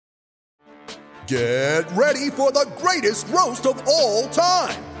Get ready for the greatest roast of all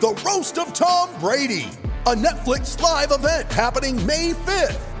time, the Roast of Tom Brady, a Netflix live event happening May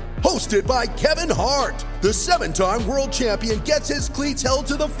 5th. Hosted by Kevin Hart, the 7-time world champion gets his cleats held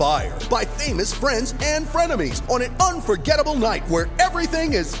to the fire by famous friends and frenemies on an unforgettable night where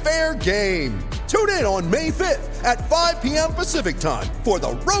everything is fair game. Tune in on May 5th at 5 p.m. Pacific time for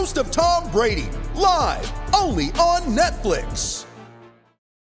the Roast of Tom Brady, live only on Netflix.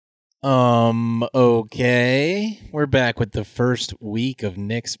 Okay. We're back with the first week of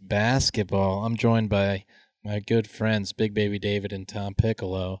Knicks basketball. I'm joined by my good friends, Big Baby David and Tom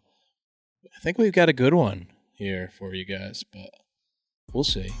Piccolo. I think we've got a good one here for you guys, but we'll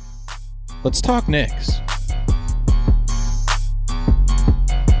see. Let's talk Knicks.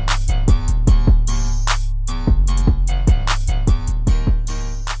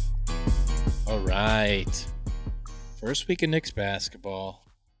 All right. First week of Knicks basketball.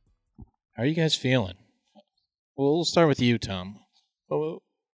 How are you guys feeling? Well, we'll start with you, Tom. How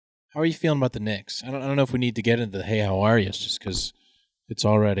are you feeling about the Knicks? I don't know if we need to get into the hey, how are you, just because it's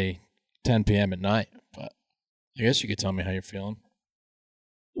already 10 p.m. at night. But I guess you could tell me how you're feeling.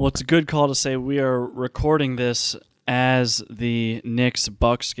 Well, it's a good call to say we are recording this as the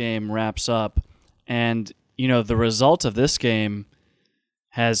Knicks-Bucks game wraps up. And, you know, the result of this game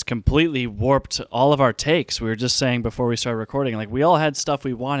has completely warped all of our takes. We were just saying before we started recording, like, we all had stuff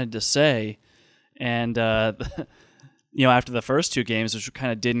we wanted to say. And, you know, after the first two games, which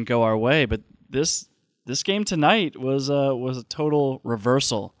kind of didn't go our way, but this game tonight was a total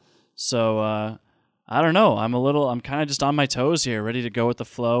reversal. So I don't know. I'm kind of just on my toes here, ready to go with the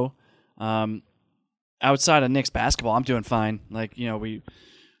flow. Outside of Knicks basketball, I'm doing fine. Like, you know, we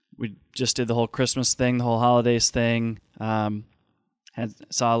just did the whole Christmas thing, the whole holidays thing.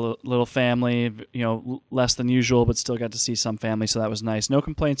 Saw a little family, you know, less than usual, but still got to see some family, so that was nice. No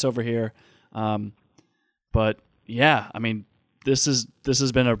complaints over here. But yeah, I mean, this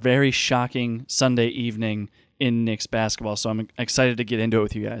has been a very shocking Sunday evening in Knicks basketball, so I'm excited to get into it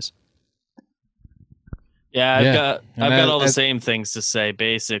with you guys. Yeah, I've got all the same things to say.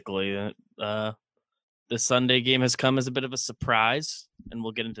 Basically, the Sunday game has come as a bit of a surprise, and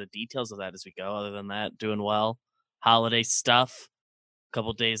we'll get into the details of that as we go. Other than that, doing well. Holiday stuff,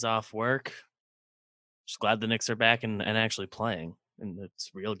 couple days off work. Just glad the Knicks are back and actually playing, and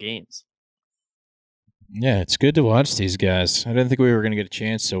it's real games. Yeah, it's good to watch these guys. I didn't think we were going to get a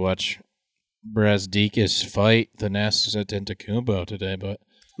chance to watch Brazdeikis fight the Nasser Antetokounmpo today, but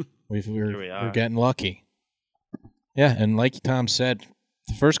we're getting lucky. Yeah, and like Tom said,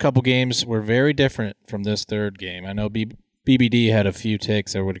 the first couple games were very different from this third game. I know BBD had a few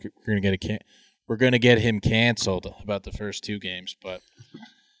takes that we're going to get him canceled about the first two games, but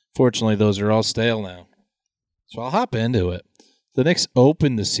fortunately those are all stale now. So I'll hop into it. The Knicks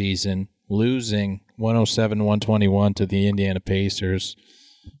opened the season losing 107-121 to the Indiana Pacers.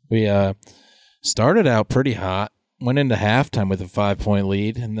 We started out pretty hot, went into halftime with a 5-point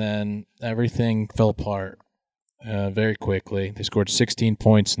lead, and then everything fell apart very quickly. They scored 16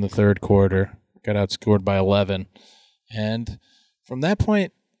 points in the third quarter, got outscored by 11. And from that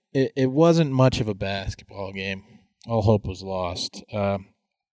point, it wasn't much of a basketball game. All hope was lost.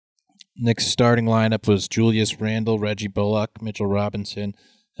 Knicks' starting lineup was Julius Randle, Reggie Bullock, Mitchell Robinson,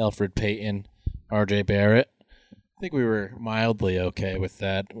 Elfrid Payton, R.J. Barrett. I think we were mildly okay with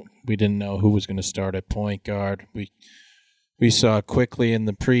that. We didn't know who was going to start at point guard. We saw quickly in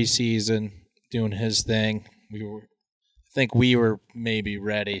the preseason doing his thing. I think we were maybe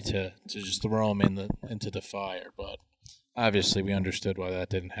ready to just throw him into the fire, but obviously we understood why that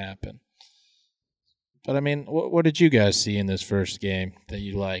didn't happen. But I mean, what did you guys see in this first game that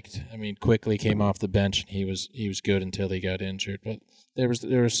you liked? I mean, quickly came off the bench and he was good until he got injured. But there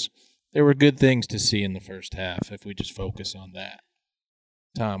were good things to see in the first half if we just focus on that.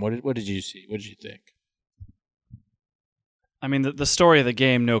 Tom, what did you see? What did you think? I mean, the story of the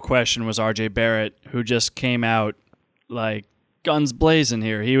game, no question, was R.J. Barrett, who just came out like guns blazing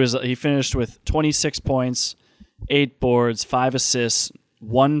here. He finished with 26 points, 8 boards, 5 assists,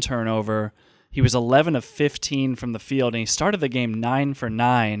 1 turnover. He was 11 of 15 from the field, and he started the game 9 for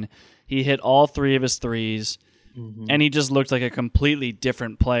 9. He hit all 3 of his threes, and he just looked like a completely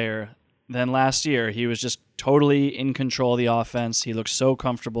different player than last year. He was just totally in control of the offense. He looked so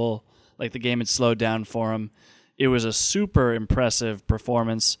comfortable, like the game had slowed down for him. It was a super impressive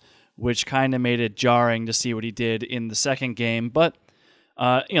performance, which kind of made it jarring to see what he did in the second game. But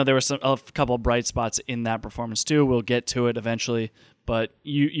there were a couple of bright spots in that performance too. We'll get to it eventually, but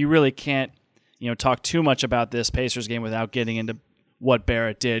you really can't talk too much about this Pacers game without getting into what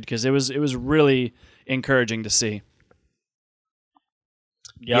Barrett did, because it was really encouraging to see.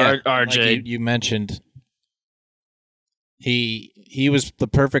 RJ. Like you mentioned, he was the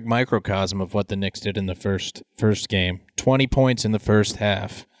perfect microcosm of what the Knicks did in the first game. 20 points in the first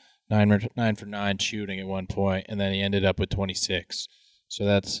half, 9 for 9 shooting at one point, and then he ended up with 26. So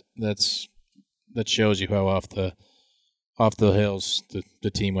that shows you how off the hills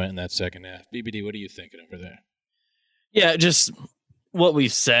the team went in that second half. BBD, what are you thinking over there? Yeah, just what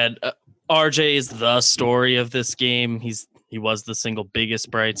we've said. RJ is the story of this game. He was the single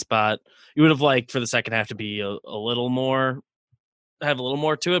biggest bright spot. You would have liked for the second half to be a little more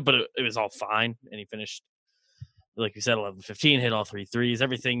to it, but it was all fine. And he finished, like you said, 11-15, hit all 3 threes,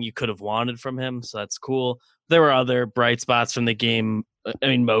 everything you could have wanted from him. So that's cool. There were other bright spots from the game. I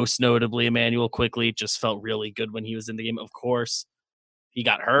mean, most notably, Immanuel Quickley just felt really good when he was in the game. Of course, he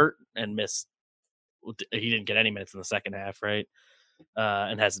got hurt and missed. He didn't get any minutes in the second half, right?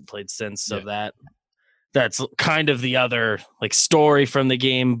 And hasn't played since. So that's kind of the other like story from the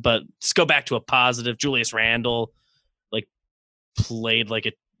game. But just go back to a positive. Julius Randle played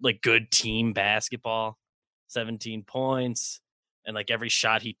like good team basketball. 17 points, and like every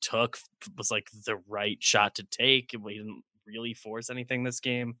shot he took was like the right shot to take. He didn't really force anything this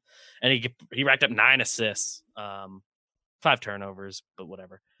game, and he racked up 9 assists, 5 turnovers, but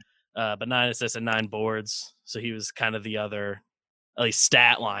whatever. But 9 assists and 9 boards. So he was kind of the other, at least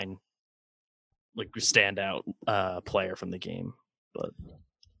stat line, like standout player from the game. But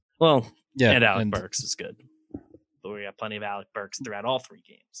and Alec Burks is good. But we got plenty of Alec Burks throughout all 3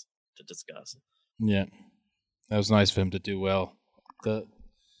 games to discuss. Yeah, that was nice for him to do well. The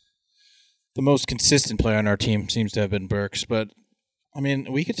most consistent player on our team seems to have been Burks, but I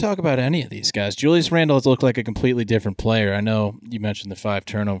mean, we could talk about any of these guys. Julius Randle has looked like a completely different player. I know you mentioned the 5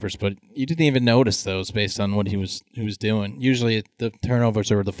 turnovers, but you didn't even notice those based on what he was doing. Usually the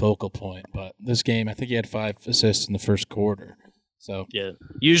turnovers are the focal point, but this game, I think he had 5 assists in the first quarter. So yeah,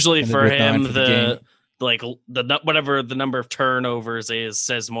 usually for him, whatever the number of turnovers is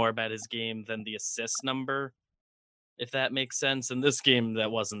says more about his game than the assist number, if that makes sense. In this game,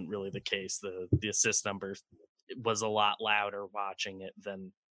 that wasn't really the case. The assist number was a lot louder watching it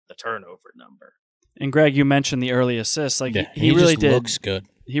than the turnover number. And Greg, you mentioned the early assists. Like he really did. Looks good.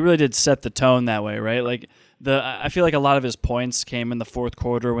 He really did set the tone that way, right? Like I feel like a lot of his points came in the fourth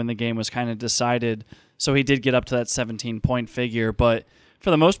quarter when the game was kind of decided. So he did get up to that 17-point figure, but for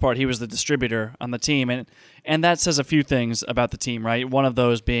the most part, he was the distributor on the team, and that says a few things about the team, right? One of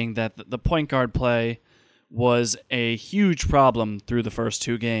those being that the point guard play was a huge problem through the first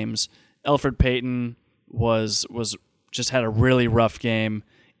 2 games. Elfrid Payton was just had a really rough game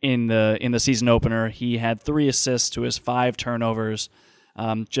in the season opener. He had 3 assists to his 5 turnovers,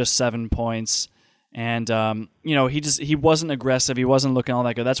 just 7 points, and he wasn't aggressive. He wasn't looking all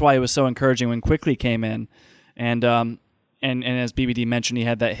that good. That's why it was so encouraging when Quickley came in, and as BBD mentioned, he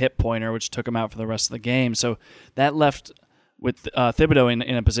had that hip pointer, which took him out for the rest of the game. So that left with Thibodeau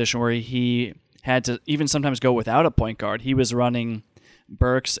in a position where he had to even sometimes go without a point guard. He was running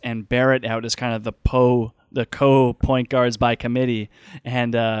Burks and Barrett out as kind of the co-point guards by committee.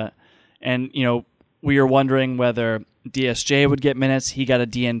 And we were wondering whether DSJ would get minutes. He got a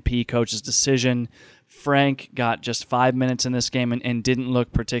DNP coach's decision. Frank got just 5 minutes in this game and didn't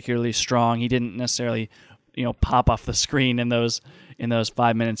look particularly strong. He didn't necessarily pop off the screen in those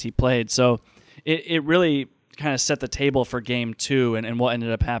 5 minutes he played. So it really kind of set the table for game 2 and what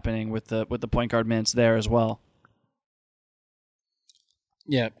ended up happening with the point guard minutes there as well.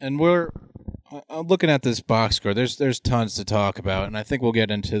 Yeah, and I'm looking at this box score. There's tons to talk about, and I think we'll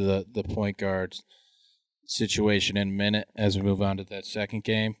get into the point guard situation in a minute as we move on to that second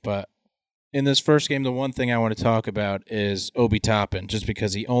game. But in this first game, the one thing I want to talk about is Obi Toppin, just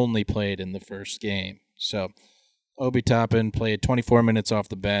because he only played in the first game. So Obi Toppin played 24 minutes off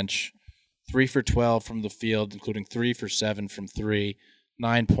the bench, 3 for 12 from the field, including 3 for 7 from 3,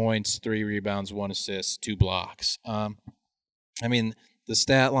 9 points, 3 rebounds, 1 assist, 2 blocks. I mean, the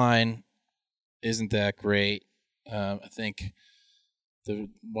stat line isn't that great. I think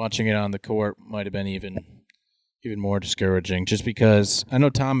watching it on the court might have been even more discouraging, just because I know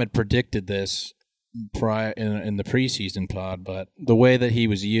Tom had predicted this prior in the preseason pod, but the way that he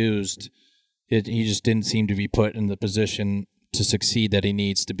was used, he just didn't seem to be put in the position to succeed that he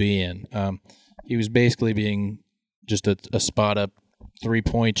needs to be in. He was basically being just a spot-up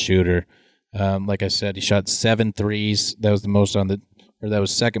 3-point shooter. Like I said, he shot 7 threes. That was that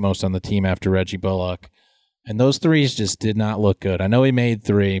was second most on the team after Reggie Bullock. And those threes just did not look good. I know he made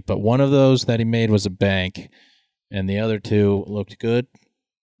 3, but one of those that he made was a bank, and the other 2 looked good.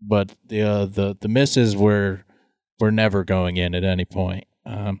 But the misses were never going in at any point.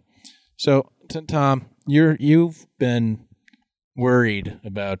 So, Tom, you've been worried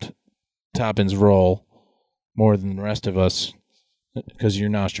about Toppin's role more than the rest of us because you're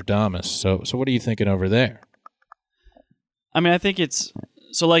Nostradamus. So what are you thinking over there? I mean, I think it's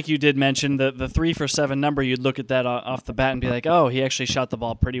so. Like you did mention, the 3 for 7 number. You'd look at that off the bat and be like, "Oh, he actually shot the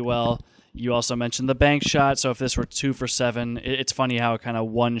ball pretty well." You also mentioned the bank shot. So if this were 2 for 7, it's funny how kind of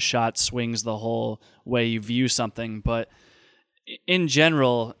one shot swings the whole way you view something. But in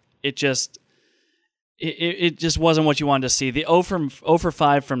general, it just wasn't what you wanted to see. The 0 for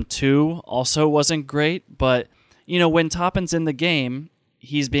 5 from 2 also wasn't great. But when Toppin's in the game,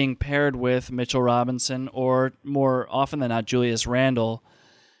 he's being paired with Mitchell Robinson or more often than not Julius Randle.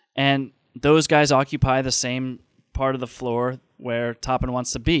 And those guys occupy the same part of the floor where Toppin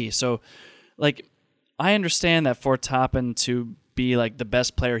wants to be. So, I understand that for Toppin to be the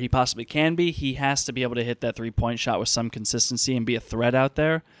best player he possibly can be, he has to be able to hit that 3-point shot with some consistency and be a threat out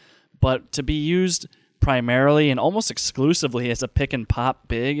there. But to be used primarily and almost exclusively as a pick and pop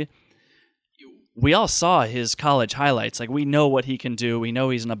big, we all saw his college highlights. We know what he can do. We know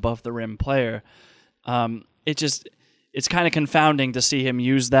he's an above the rim player. It's kind of confounding to see him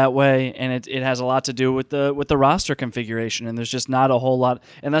used that way, and it has a lot to do with the roster configuration. And there's just not a whole lot,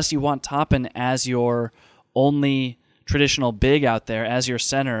 unless you want Toppin as your only traditional big out there, as your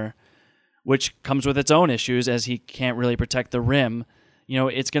center, which comes with its own issues as he can't really protect the rim.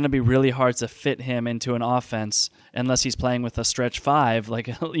 It's going to be really hard to fit him into an offense unless he's playing with a stretch 5, like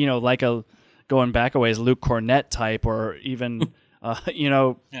a going back a ways Luke Cornett type, or even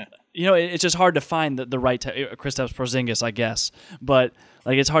it's just hard to find the right Kristaps Porzingis, I guess, but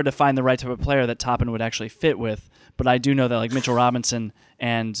it's hard to find the right type of player that Toppin would actually fit with. But I do know that Mitchell Robinson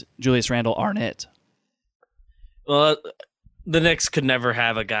and Julius Randle aren't it. Well, the Knicks could never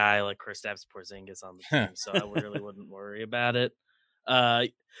have a guy like Kristaps Porzingis on the team, so I really wouldn't worry about it.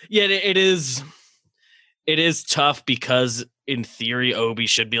 It is tough because in theory Obi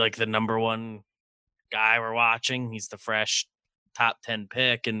should be the number one guy we're watching. He's the fresh top 10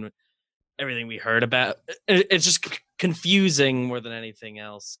 pick, and everything we heard about it's just confusing more than anything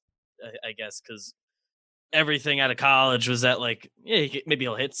else, I guess, because everything out of college was that maybe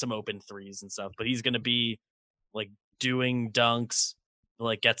he'll hit some open threes and stuff, but he's going to be doing dunks,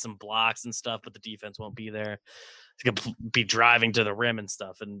 get some blocks and stuff, but the defense won't be there. He's going to be driving to the rim and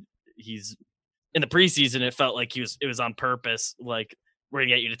stuff, and he's in the preseason it felt like it was on purpose, we're going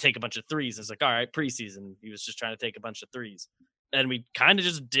to get you to take a bunch of threes. It's all right, preseason he was just trying to take a bunch of threes, and we kind of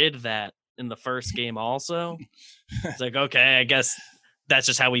just did that in the first game also. It's okay, I guess that's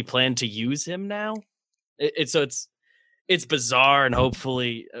just how we plan to use him now. It's bizarre, and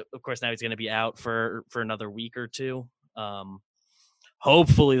hopefully, of course, now he's going to be out for another week or two.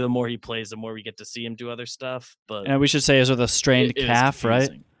 Hopefully, the more he plays, the more we get to see him do other stuff. But and we should say, is with a strained calf, right?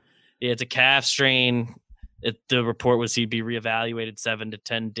 Yeah, it's a calf strain. The report was he'd be reevaluated 7 to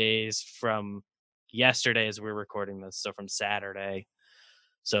 10 days from yesterday as we're recording this, so from Saturday.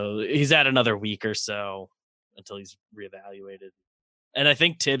 So he's at another week or so until he's reevaluated. And I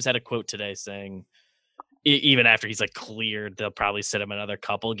think Tibbs had a quote today saying even after he's cleared, they'll probably sit him another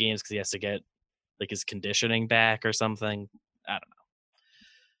couple games because he has to get his conditioning back or something. I don't know.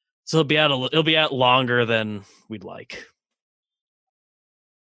 So he'll be out longer than we'd like.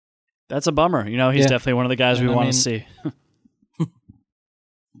 That's a bummer. He's definitely one of the guys we want to see.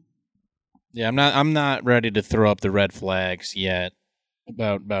 Yeah, I'm not ready to throw up the red flags yet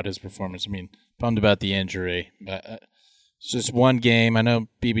about his performance. Bummed about the injury, but it's just one game. I know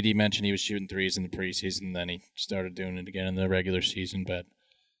BBD mentioned he was shooting threes in the preseason, then he started doing it again in the regular season. But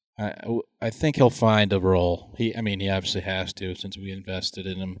I think he'll find a role. He obviously has to, since we invested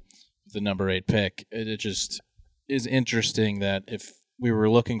in him with the number 8 pick. It just is interesting that if we were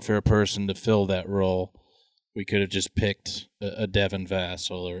looking for a person to fill that role, we could have just picked a Devin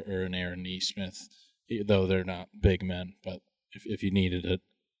Vassell or an Aaron Nesmith, though they're not big men. But if you needed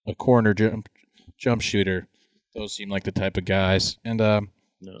a corner jump shooter, those seem like the type of guys. And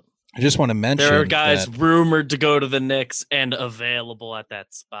no. I just want to mention there are guys rumored to go to the Knicks and available at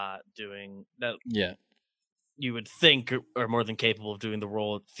that spot doing that. Yeah, you would think are more than capable of doing the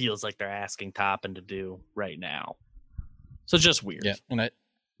role it feels like they're asking Toppin to do right now. So just weird. Yeah, and I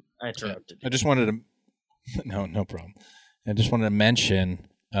interrupted. I just wanted to no problem. I just wanted to mention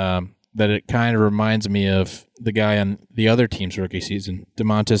that it kind of reminds me of the guy on the other team's rookie season,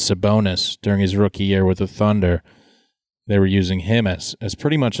 Domantas Sabonis, during his rookie year with the Thunder. They were using him as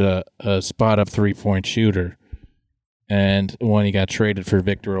pretty much a spot-up 3-point shooter. And when he got traded for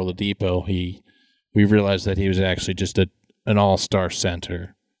Victor Oladipo, we realized that he was actually just an all-star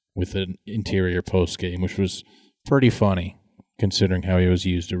center with an interior post game, which was pretty funny considering how he was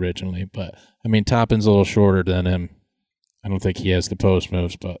used originally. But, Toppin's a little shorter than him. I don't think he has the post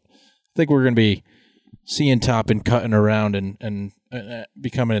moves, but I think we're going to be seeing Toppin cutting around and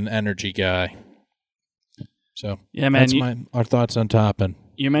becoming an energy guy. So yeah, man, that's our thoughts on Toppin.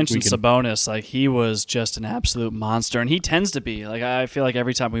 You mentioned Sabonis, like he was just an absolute monster, and he tends to be. Like I feel like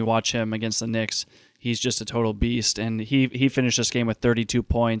every time we watch him against the Knicks, he's just a total beast. And he finished this game with 32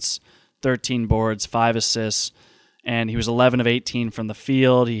 points, 13 boards, 5 assists, and he was 11 of 18 from the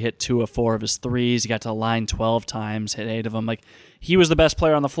field. He hit 2 of 4 of his threes. He got to the line 12 times, hit 8 of them. Like he was the best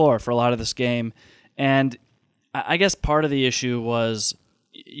player on the floor for a lot of this game. And I guess part of the issue was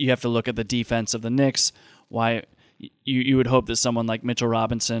you have to look at the defense of the Knicks. Why you would hope that someone like Mitchell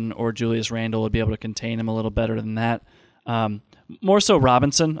Robinson or Julius Randle would be able to contain him a little better than that. More so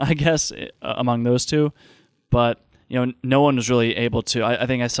Robinson, I guess, among those two. But no one was really able to. I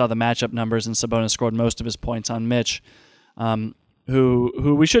think I saw the matchup numbers, and Sabonis scored most of his points on Mitch,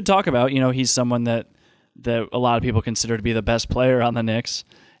 who we should talk about. He's someone that a lot of people consider to be the best player on the Knicks.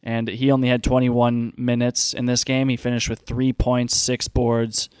 And he only had 21 minutes in this game. He finished with 3 points, 6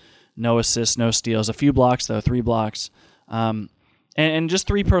 boards, no assists, no steals. A few blocks, though, 3 blocks. And just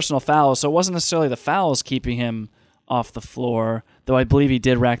 3 personal fouls. So it wasn't necessarily the fouls keeping him off the floor, though I believe he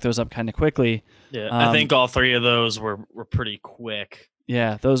did rack those up kind of quickly. Yeah, I think all 3 of those were pretty quick.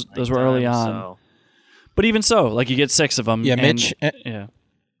 Yeah, those were early on. So. But even so, like you get 6 of them. Yeah, Mitch. Yeah.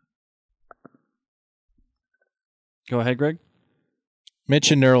 Go ahead, Greg.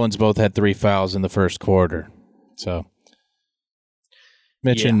 Mitch and Nerlens both had 3 fouls in the first quarter. So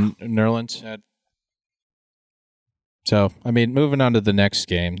Mitch and Nerlens had. So, I mean, moving on to the next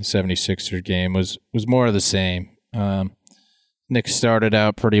game, the 76ers game, was more of the same. Knicks started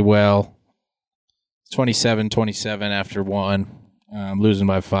out pretty well, 27-27 after 1, losing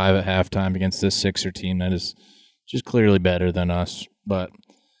by 5 at halftime against this Sixer team that is just clearly better than us. But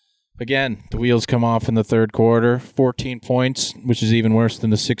again, the wheels come off in the third quarter, 14 points, which is even worse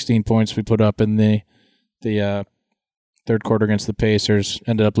than the 16 points we put up in the third quarter against the Pacers.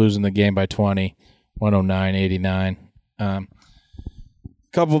 Ended up losing the game by 20, 109-89.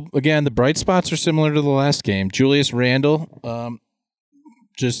 The bright spots are similar to the last game. Julius Randle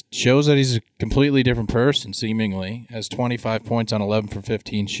just shows that he's a completely different person, seemingly. Has 25 points on 11 for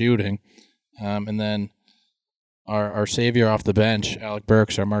 15 shooting. And then our savior off the bench, Alec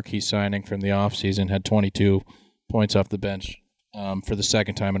Burks, our marquee signing from the offseason, had 22 points off the bench for the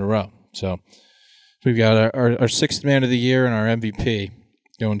second time in a row. So we've got our sixth man of the year and our MVP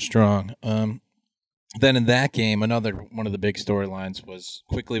going strong. Then in that game, another one of the big storylines was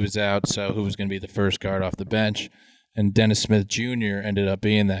Quickley was out, so who was going to be the first guard off the bench? And Dennis Smith Jr. ended up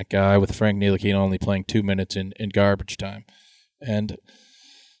being that guy, with Frank Ntilikina only playing 2 minutes in garbage time. And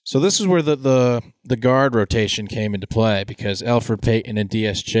so this is where the guard rotation came into play, because Elfrid Payton and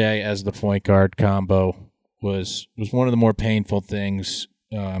DSJ as the point guard combo was one of the more painful things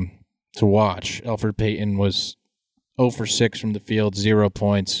to watch. Elfrid Payton was 0 for 6 from the field, 0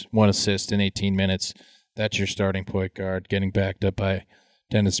 points, 1 assist in 18 minutes. That's your starting point guard, getting backed up by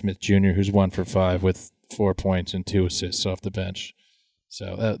Dennis Smith Jr., who's 1 for 5 with 4 points and 2 assists off the bench.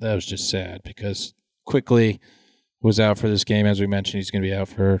 So that was just sad, because Quickley was out for this game. As we mentioned, he's going to be out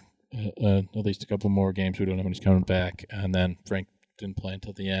for at least a couple more games. We don't know when he's coming back. And then Frank didn't play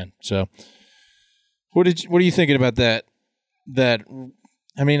until the end. So what are you thinking about that?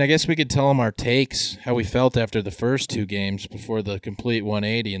 I mean, I guess we could tell them our takes, how we felt after the first 2 games before the complete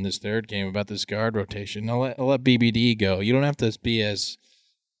 180 in this third game about this guard rotation. I'll let BBD go. You don't have to be as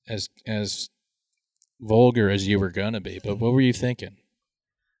vulgar as you were going to be, but what were you thinking?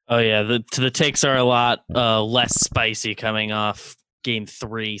 Oh, yeah, the takes are a lot less spicy coming off Game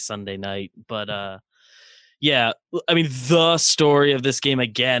 3 Sunday night. But, yeah, I mean, the story of this game,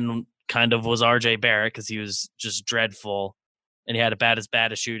 again, kind of was R.J. Barrett, because he was just dreadful. And he had as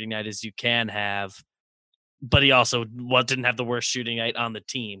bad a shooting night as you can have. But he also didn't have the worst shooting night on the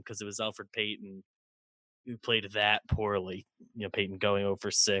team, because it was Elfrid Payton who played that poorly. Payton going 0 for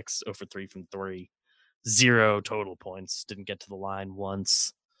 6, 0 for 3 from 3. 0 total points. Didn't get to the line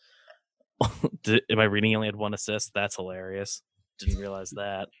once. Am I reading? He only had 1 assist? That's hilarious. Didn't realize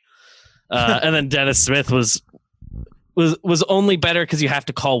that. And then Dennis Smith was only better because you have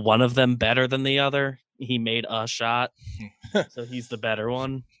to call one of them better than the other. He made a shot, so he's the better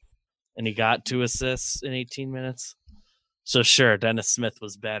one, and he got 2 assists in 18 minutes. So sure, Dennis Smith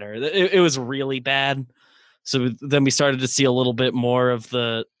was better. It was really bad. So then we started to see a little bit more of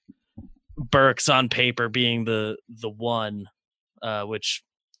the Burks on paper being the one, which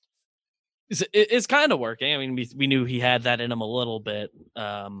is kind of working. I mean, we knew he had that in him a little bit.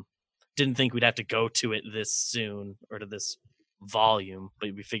 Didn't think we'd have to go to it this soon or to this volume, but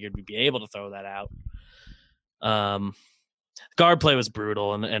we figured we'd be able to throw that out. Guard play was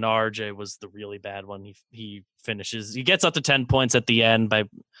brutal, and RJ was the really bad one. He gets up to 10 points at the end by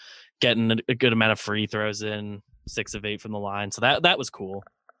getting a good amount of free throws in, 6 of 8 from the line. So that was cool.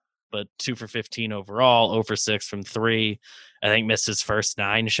 But 2 for 15 overall, 0 for 6 from 3. I think missed his first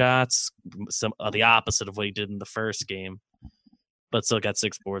 9 shots, the opposite of what he did in the first game. But still got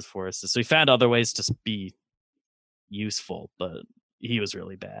 6 boards for us. So he found other ways to be useful, but he was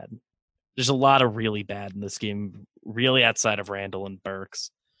really bad. There's a lot of really bad in this game, really outside of Randall and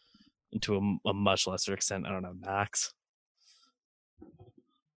Burks, and to a much lesser extent, I don't know, Knox.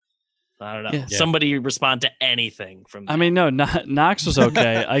 I don't know. Yeah. Somebody respond to anything from that. I mean, no, Knox was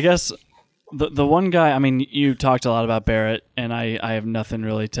okay. I guess the one guy, I mean, you talked a lot about Barrett, and I have nothing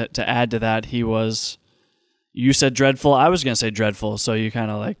really to add to that. You said dreadful. I was going to say dreadful, so you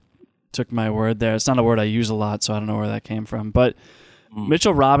kind of like took my word there. It's not a word I use a lot, so I don't know where that came from. But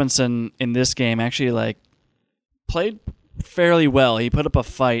Mitchell Robinson in this game actually like played fairly well. He put up a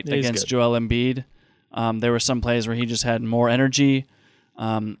fight against Joel Embiid. There were some plays where he just had more energy.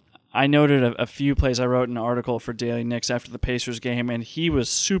 I noted a few plays. I wrote an article for Daily Knicks after the Pacers game, and he was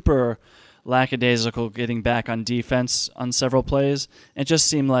super lackadaisical getting back on defense on several plays. It just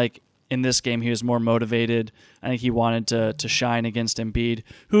seemed like in this game he was more motivated. I think he wanted to shine against Embiid,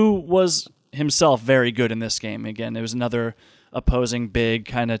 who was himself very good in this game. Again, it was another opposing big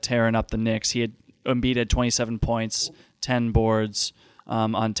kind of tearing up the Knicks. Embiid had 27 points, 10 boards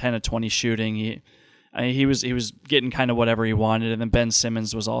on 10 of 20 shooting. He was getting kind of whatever he wanted, and then Ben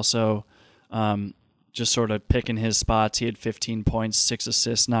Simmons was also just sort of picking his spots. He had 15 points, 6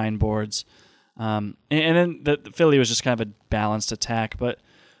 assists, 9 boards, and then the Philly was just kind of a balanced attack. But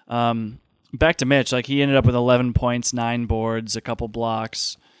back to Mitch, like he ended up with 11 points, 9 boards, a couple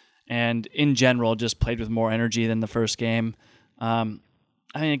blocks, and in general just played with more energy than the first game. I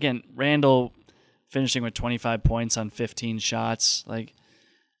mean, again, Randall finishing with 25 points on 15 shots, like.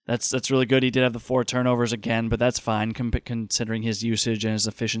 That's really good. He did have the 4 turnovers again, but that's fine considering his usage and his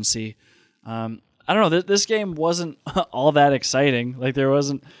efficiency. I don't know. This game wasn't all that exciting. Like there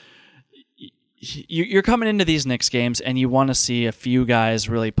wasn't. You're coming into these Knicks games and you want to see a few guys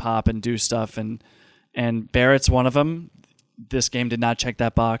really pop and do stuff, and Barrett's one of them. This game did not check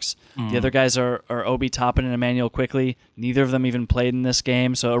that box. The other guys are Obi Toppin and Emmanuel Quickley. Neither of them even played in this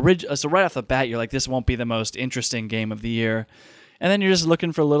game. So right off the bat, you're like, this won't be the most interesting game of the year. And then you're just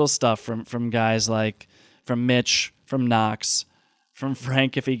looking for little stuff from guys like from Mitch, from Knox, from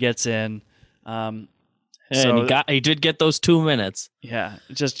Frank if he gets in. And he did get those 2 minutes. Yeah,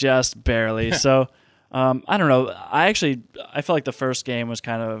 just barely. So I don't know. I felt like the first game was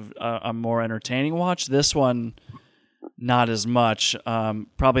kind of a more entertaining watch. This one, not as much.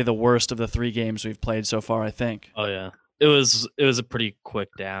 Probably the worst of the 3 games we've played so far, I think. Oh yeah, it was a pretty quick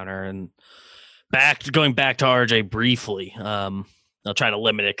downer. And going back to RJ briefly. I'll try to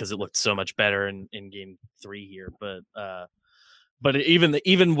limit it because it looked so much better in game 3 here. But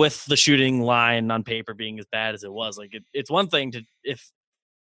even with the shooting line on paper being as bad as it was, like it's one thing if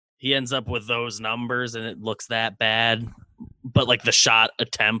he ends up with those numbers and it looks that bad, but like the shot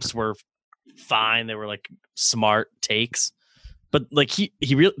attempts were fine. They were like smart takes, but like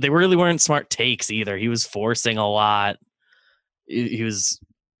they really weren't smart takes either. He was forcing a lot. He was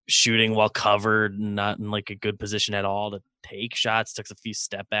shooting while covered, not in like a good position at all to take shots. Took a few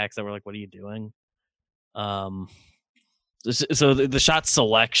step backs that were like, what are you doing? So the shot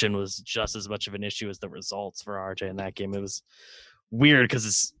selection was just as much of an issue as the results for RJ in that game. It was weird because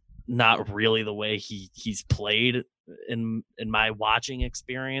it's not really the way he's played in my watching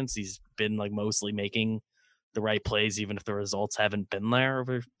experience. He's been like mostly making the right plays, even if the results haven't been there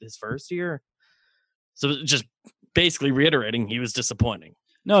over his first year. So just basically reiterating, he was disappointing.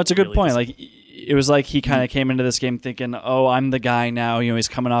 No, it's a good point. Like it was like he kind of came into this game thinking, "Oh, I'm the guy now." You know, he's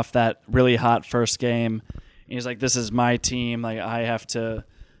coming off that really hot first game. And he's like, "This is my team. Like I have to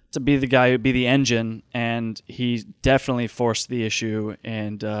be the guy, be the engine." And he definitely forced the issue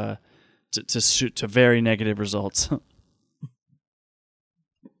and to shoot to very negative results.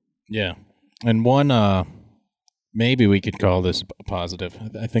 Yeah, and one maybe we could call this a positive.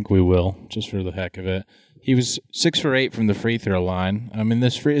 I think we will, just for the heck of it. He was 6 for 8 from the free throw line. I mean,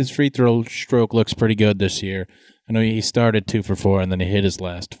 his free throw stroke looks pretty good this year. I know he started 2 for 4, and then he hit his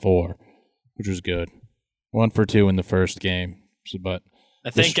last 4, which was good. 1 for 2 in the first game. But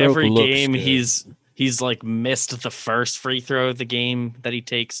I think every game he's like missed the first free throw of the game that he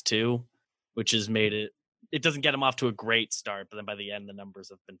takes too, which has made it doesn't get him off to a great start, but then by the end the numbers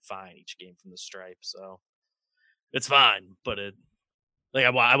have been fine each game from the stripe. So it's fine, but I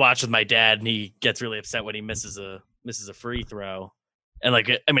watch with my dad, and he gets really upset when he misses a free throw, and like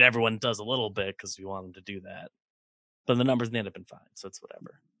I mean everyone does a little bit because we want him to do that, But the numbers in the end have been fine, so it's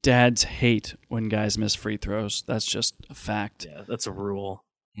whatever. Dads hate when guys miss free throws. That's just a fact. Yeah, that's a rule.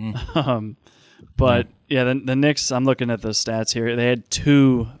 But the Knicks, I'm looking at the stats here. They had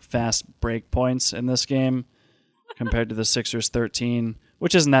 2 fast break points in this game compared to the Sixers 13,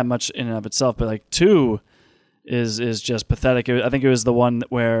 which isn't that much in and of itself, but like 2 is just pathetic. I think it was the one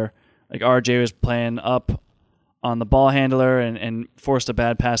where like RJ was playing up on the ball handler and forced a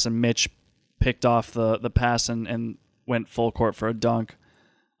bad pass, and Mitch picked off the pass and went full court for a dunk.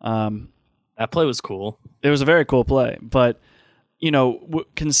 That play was cool. It was a very cool play, but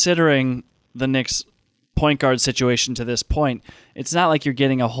considering the Knicks' point guard situation to this point, it's not like you're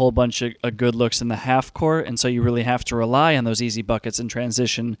getting a whole bunch of good looks in the half court, and so you really have to rely on those easy buckets in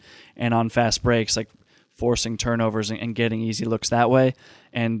transition and on fast breaks, like forcing turnovers and getting easy looks that way.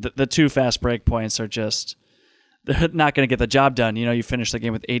 And the 2 fast break points are just, they're not going to get the job done. You finish the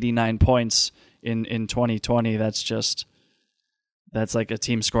game with 89 points in 2020. That's like a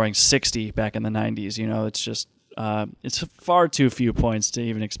team scoring 60 back in the 90s. It's just it's far too few points to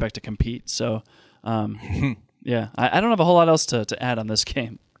even expect to compete. So, yeah, I don't have a whole lot else to add on this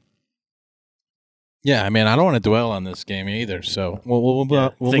game. Yeah, I mean, I don't want to dwell on this game either. So we'll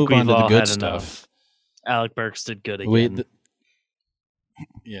move on to the good stuff. Enough. Alec Burks did good again.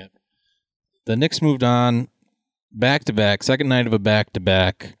 The Knicks moved on back-to-back, second night of a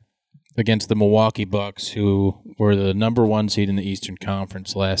back-to-back against the Milwaukee Bucks, who were the number 1 seed in the Eastern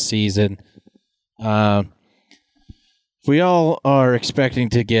Conference last season. We all are expecting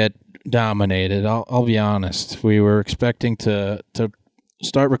to get dominated. I'll be honest. We were expecting to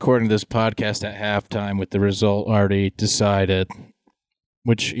start recording this podcast at halftime with the result already decided,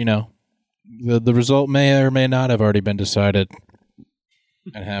 which, the result may or may not have already been decided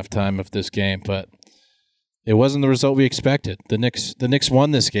at halftime of this game, but it wasn't the result we expected. The Knicks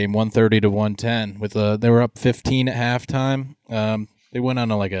won this game 130-110 they were up 15 at halftime. They went on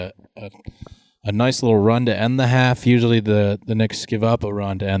a nice little run to end the half. Usually the Knicks give up a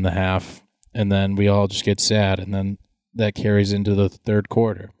run to end the half, and then we all just get sad, and then that carries into the third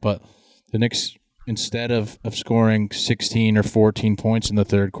quarter. But the Knicks, instead of scoring 16 or 14 points in the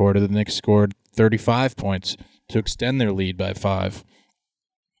third quarter, the Knicks scored 35 points to extend their lead by 5.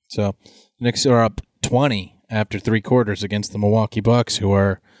 So the Knicks are up 20 after 3 quarters against the Milwaukee Bucks, who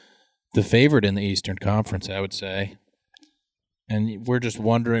are the favorite in the Eastern Conference, I would say. And we're just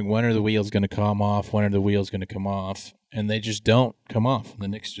wondering, when are the wheels going to come off? When are the wheels going to come off? And they just don't come off. The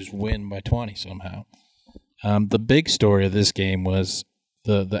Knicks just win by 20 somehow. The big story of this game was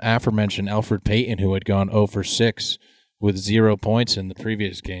the aforementioned Elfrid Payton, who had gone 0 for 6 with 0 points in the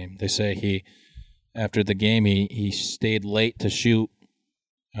previous game. They say after the game he stayed late to shoot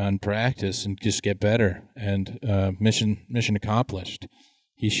on practice and just get better. And mission accomplished.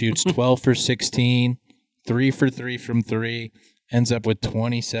 He shoots 12 for 16, 3 for 3 from 3. Ends up with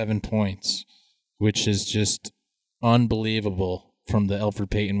 27 points, which is just unbelievable from the Elfrid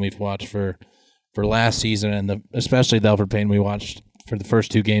Payton we've watched for last season, and especially the Elfrid Payton we watched for the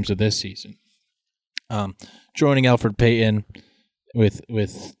first 2 games of this season. Joining Elfrid Payton with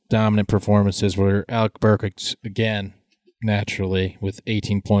dominant performances were Alec Burks again, naturally, with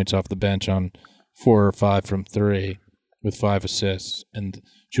 18 points off the bench on 4 or 5 from 3 with 5 assists, and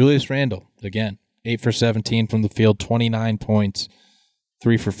Julius Randle again. 8 for 17 from the field, 29 points,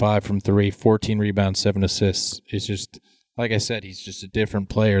 3 for 5 from 3, 14 rebounds, 7 assists. It's just, like I said, he's just a different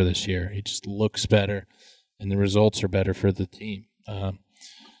player this year. He just looks better, and the results are better for the team.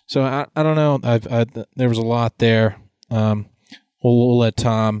 So I don't know. There was a lot there. We'll let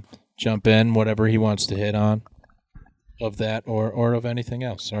Tom jump in, whatever he wants to hit on of that or of anything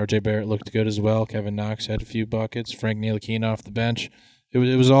else. RJ Barrett looked good as well. Kevin Knox had a few buckets. Frank Ntilikina off the bench. It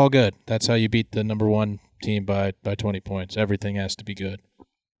was all good. That's how you beat the number 1 team by 20 points. Everything has to be good.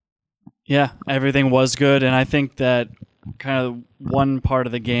 Yeah, everything was good, and I think that kind of one part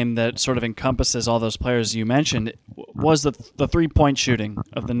of the game that sort of encompasses all those players you mentioned was the 3-point shooting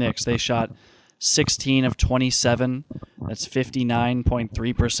of the Knicks. They shot 16 of 27. That's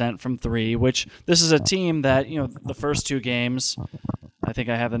 59.3% from 3, which this is a team that, the first 2 games, I think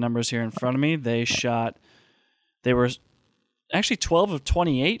I have the numbers here in front of me, they were actually 12 of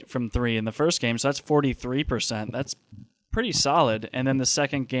 28 from 3 in the first game, so that's 43%. That's pretty solid. And then the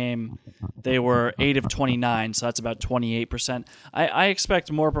second game, they were 8 of 29, so that's about 28%. I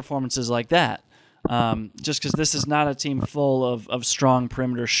expect more performances like that, just because this is not a team full of strong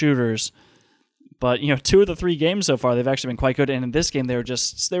perimeter shooters. But 2 of the 3 games so far, they've actually been quite good. And in this game, they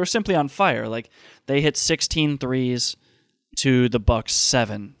were simply on fire. Like, they hit 16 threes to the Bucks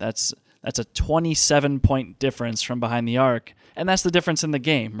 7. That's a 27-point difference from behind the arc. And that's the difference in the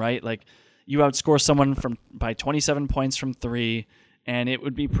game, right? Like, you outscore someone by 27 points from 3, and it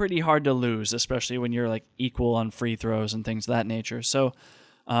would be pretty hard to lose, especially when you're like equal on free throws and things of that nature. So,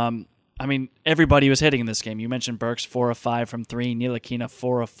 I mean, everybody was hitting in this game. You mentioned Burks 4 of 5 from 3, Ntilikina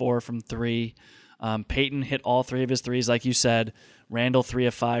 4 of 4 from 3. Payton hit all 3 of his threes, like you said. Randall 3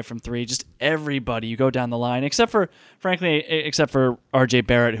 of 5 from 3. Just everybody, you go down the line, except for RJ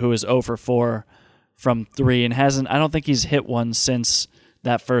Barrett, who is 0 for 4 from 3 and I don't think he's hit one since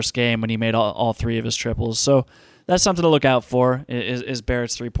that first game when he made all 3 of his triples. So that's something to look out for, is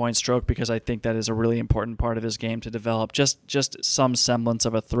Barrett's 3-point stroke, because I think that is a really important part of his game to develop. Just some semblance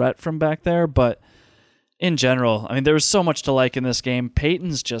of a threat from back there. But in general, I mean, there was so much to like in this game.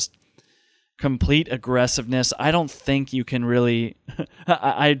 Payton's just complete aggressiveness. I don't think you can really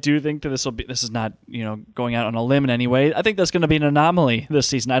I do think that this is not, going out on a limb in any way. I think that's going to be an anomaly this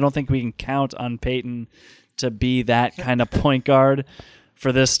season. I don't think we can count on Payton to be that kind of point guard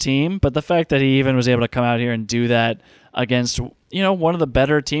for this team, but the fact that he even was able to come out here and do that against, one of the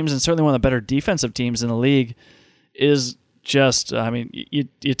better teams and certainly one of the better defensive teams in the league is just, I mean,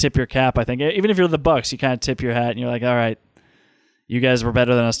 you tip your cap, I think. Even if you're the Bucks, you kind of tip your hat and you're like, all right, you guys were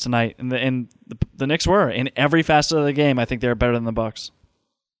better than us tonight. And the Knicks were. In every facet of the game, I think they were better than the Bucks.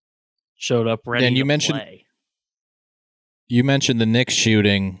 Showed up ready and play. You mentioned the Knicks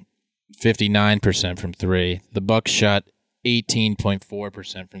shooting 59% from 3. The Bucks shot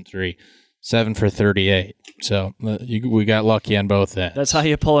 18.4% from 3, 7 for 38. So we got lucky on both ends. That's how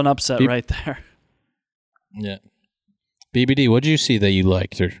you pull an upset right there. Yeah. BBD, what did you see that you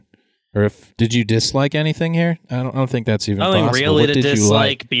liked, or did you dislike anything here? I don't think that's even nothing possible. Really what to did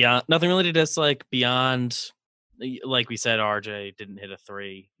dislike beyond. Nothing really to dislike beyond. Like we said, RJ didn't hit a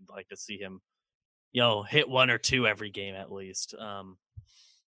 3. I'd like to see him, hit 1 or 2 every game at least.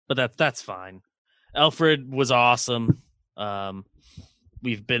 But that's fine. Elfrid was awesome.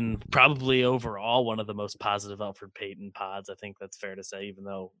 We've been probably overall one of the most positive Elfrid Payton pods. I think that's fair to say, even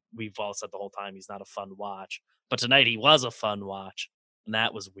though we've all said the whole time he's not a fun watch. But tonight he was a fun watch, and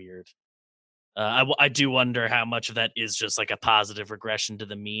that was weird. I do wonder how much of that is just like a positive regression to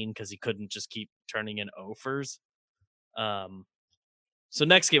the mean because he couldn't just keep turning in offers. So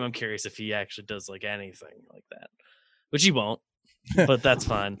next game, I'm curious if he actually does like anything like that, which he won't, but that's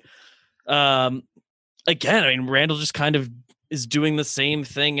fine. Again, I mean, Randall just kind of is doing the same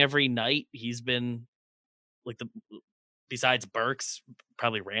thing every night. He's been like besides Burks,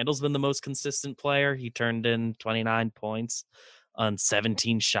 probably Randall's been the most consistent player. He turned in 29 points on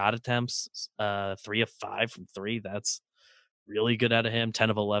 17 shot attempts, 3 of 5 from 3. That's really good out of him.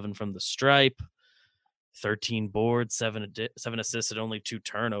 10 of 11 from the stripe, 13 boards, 7 assists, and only 2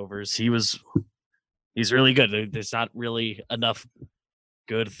 turnovers. He's really good. There's not really enough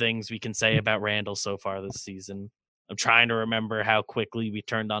good things we can say about Randall so far this season. I'm trying to remember how quickly we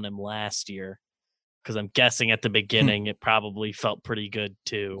turned on him last year, because I'm guessing at the beginning it probably felt pretty good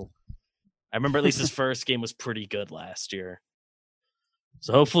too. I remember at least his first game was pretty good last year.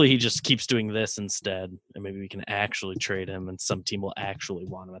 So hopefully he just keeps doing this instead, and maybe we can actually trade him and some team will actually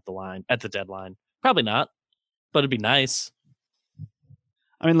want him at the deadline. Probably not, but it'd be nice.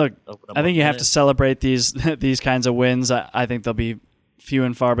 I mean, look, I think you have to celebrate these kinds of wins. I think they'll be few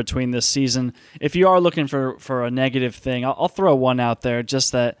and far between this season. If you are looking for a negative thing, I'll throw one out there.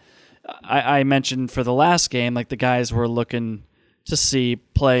 Just that I mentioned for the last game, like the guys were looking to see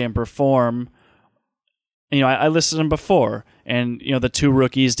play and perform. I listed them before, and the 2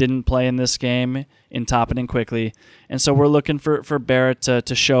 rookies didn't play in this game in Toppin and Quickly, and so we're looking for Barrett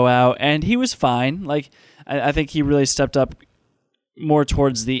to show out, and he was fine. Like I think he really stepped up more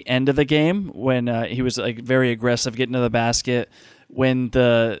towards the end of the game when he was like very aggressive getting to the basket when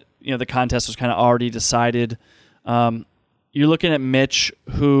the contest was kind of already decided. You're looking at Mitch,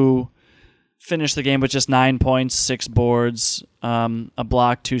 who finished the game with just 9 points, 6 boards, a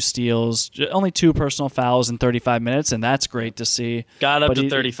block, 2 steals, only 2 personal fouls in 35 minutes, and that's great to see. Got up to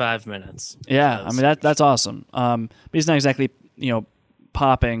 35 minutes. Yeah, I mean that's awesome. But he's not exactly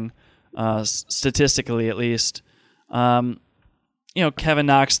popping statistically at least. Kevin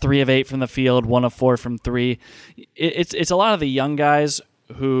Knox, 3 of 8 from the field, 1 of 4 from 3. It's a lot of the young guys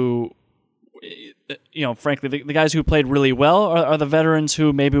who, frankly, the guys who played really well are the veterans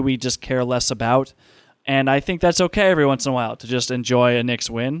who maybe we just care less about. And I think that's okay every once in a while to just enjoy a Knicks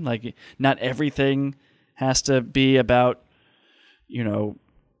win. Like, not everything has to be about,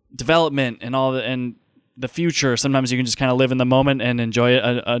 development and and the future. Sometimes you can just kind of live in the moment and enjoy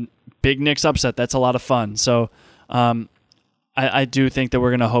a big Knicks upset. That's a lot of fun. So, I do think that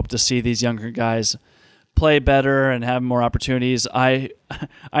we're going to hope to see these younger guys play better and have more opportunities. I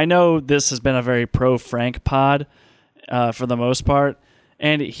know this has been a very pro-Frank pod for the most part,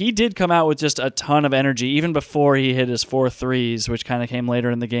 And he did come out with just a ton of energy, even before he hit his 4 threes, which kind of came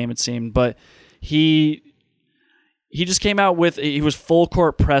later in the game, it seemed. But he just came out with, he was full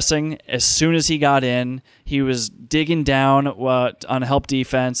court pressing as soon as he got in. He was digging down on help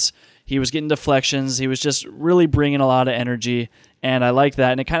defense. He was getting deflections. He was just really bringing a lot of energy, and I like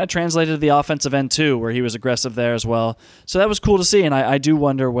that. And it kind of translated to the offensive end too, where he was aggressive there as well. So that was cool to see, and I do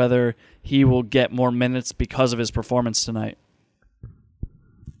wonder whether he will get more minutes because of his performance tonight.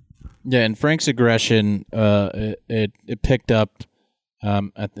 Yeah, and Frank's aggression, it picked up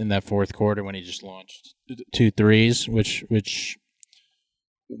in that fourth quarter when he just launched 2 threes, which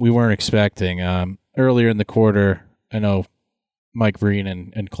we weren't expecting. Earlier in the quarter, I know Mike Breen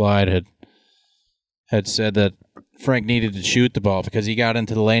and Clyde had said that Frank needed to shoot the ball because he got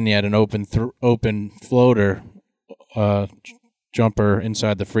into the lane. He had an open floater jumper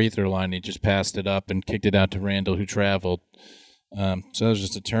inside the free throw line. He just passed it up and kicked it out to Randall, who traveled. So it was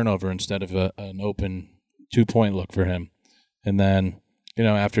just a turnover instead of an open 2-point look for him. And then,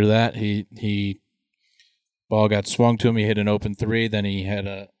 after that, he ball got swung to him. He hit an open 3. Then he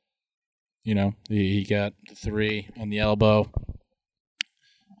had he got the 3 on the elbow.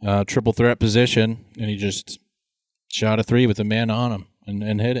 Triple threat position, and he just shot a 3 with a man on him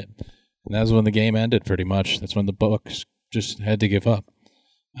and hit it. And that's when the game ended pretty much. That's when the Bucks just had to give up.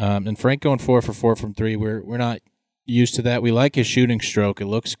 And Frank going 4 for 4 from 3, we're not used to that. We like his shooting stroke. It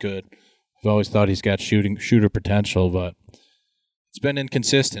looks good. We've always thought he's got shooter potential, but it's been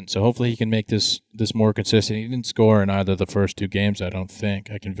inconsistent. So hopefully he can make this more consistent. He didn't score in either of the first 2 games, I don't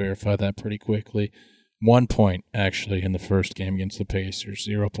think. I can verify that pretty quickly. 1 point, actually, in the first game against the Pacers.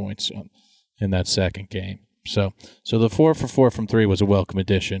 0 points in that second game. So the 4 for 4 from 3 was a welcome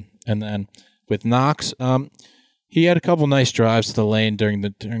addition. And then with Knox, he had a couple nice drives to the lane during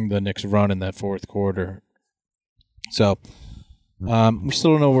the Knicks' run in that fourth quarter. So we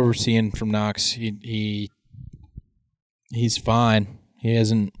still don't know what we're seeing from Knox. He's fine. He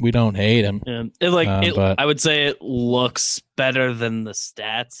hasn't. We don't hate him. Yeah. But I would say it looks better than the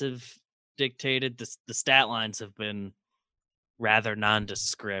stats have dictated. The stat lines have been rather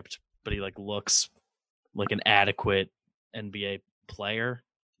nondescript, but he looks like an adequate NBA player.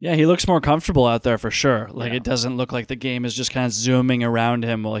 Yeah, he looks more comfortable out there for sure. It doesn't look like the game is just kind of zooming around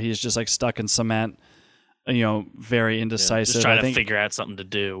him while he's just stuck in cement. Very indecisive. Just trying to figure out something to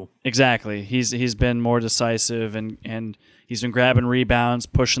do. Exactly. He's been more decisive and he's been grabbing rebounds,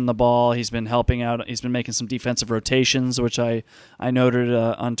 pushing the ball. He's been helping out. He's been making some defensive rotations, which I noted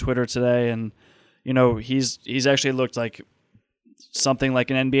on Twitter today. And he's actually looked like something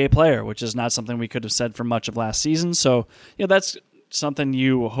like an NBA player, which is not something we could have said for much of last season. So that's something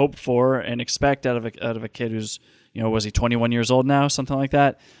you hope for and expect out of a kid who's was he 21 years old now, something like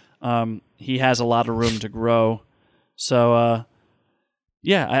that. He has a lot of room to grow. So,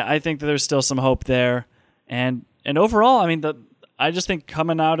 I think that there's still some hope there. And overall, I just think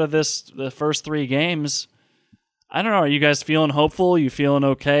coming out of the first 3 games, I don't know, are you guys feeling hopeful? You feeling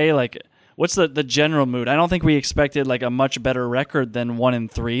okay? What's the general mood? I don't think we expected a much better record than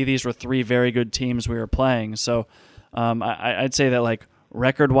 1-3. These were 3 very good teams we were playing. So, I'd say that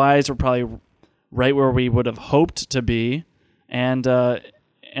record-wise, we're probably right where we would have hoped to be. And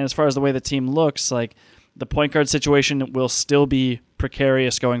as far as the way the team looks, the point guard situation will still be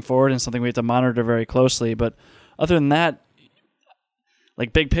precarious going forward and something we have to monitor very closely. But other than that,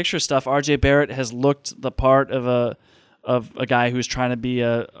 big picture stuff, RJ Barrett has looked the part of a guy who's trying to be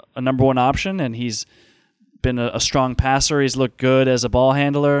a number 1 option, and he's been a strong passer. He's looked good as a ball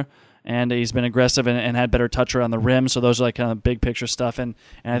handler, and he's been aggressive and had better touch around the rim. So those are kind of big picture stuff. And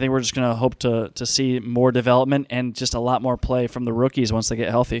I think we're just going to hope to see more development and just a lot more play from the rookies once they get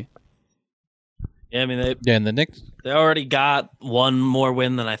healthy. Yeah, and the Knicks, they already got 1 more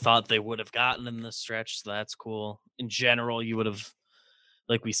win than I thought they would have gotten in this stretch. So that's cool. In general, you would have,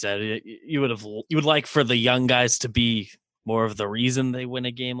 like we said, you would like for the young guys to be more of the reason they win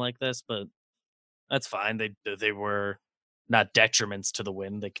a game like this, but that's fine. They were not detriments to the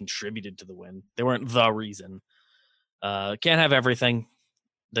win. They contributed to the win. They weren't the reason. Can't have everything.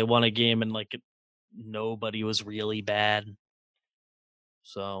 They won a game and nobody was really bad.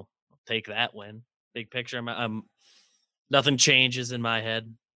 So I'll take that win. Big picture, I'm nothing changes in my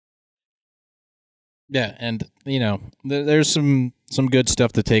head. Yeah, and there's some good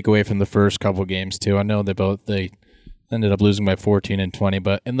stuff to take away from the first couple games too. I know they ended up losing by 14 and 20,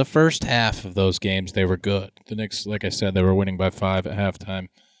 but in the first half of those games, they were good. The Knicks, like I said, they were winning by 5 at halftime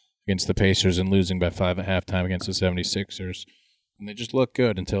against the Pacers and losing by 5 at halftime against the 76ers. And they just looked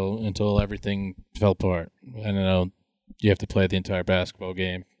good until everything fell apart. I know you have to play the entire basketball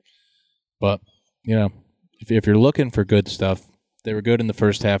game. But, if you're looking for good stuff, They were good in the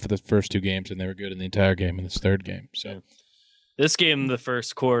first half of the first 2 games, and they were good in the entire game in this third game. So this game, the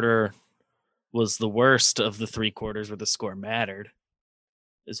first quarter, was the worst of the 3 quarters where the score mattered,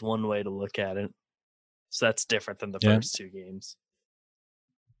 is one way to look at it. So that's different than the first 2 games.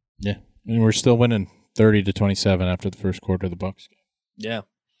 Yeah, and we're still winning 30-27 after the first quarter of the Bucks game. Yeah,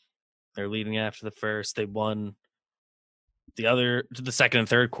 they're leading after the first. They won the second and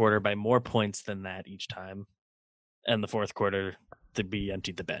third quarter by more points than that each time, and the fourth quarter they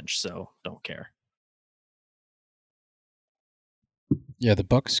emptied the bench. So don't care. Yeah, the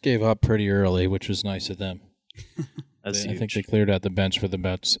Bucks gave up pretty early, which was nice of them. I think they cleared out the bench with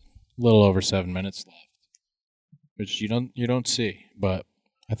about a little over 7 minutes left, which you don't see. But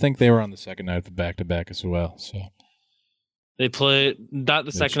I think they were on the second night of a back-to-back as well. So they played not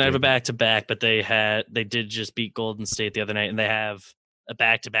the second night of a back-to-back, but they did just beat Golden State the other night, and they have a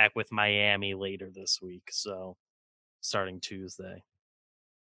back-to-back with Miami later this week. So starting Tuesday.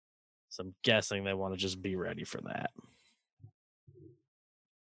 So I'm guessing they want to just be ready for that.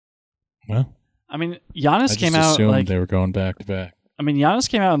 Well, I mean, Giannis came out like they were going back to back. I mean, Giannis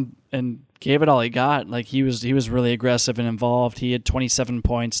came out and gave it all he got. Like he was really aggressive and involved. He had 27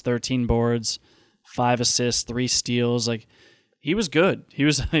 points, 13 boards, 5 assists, 3 steals. Like he was good. He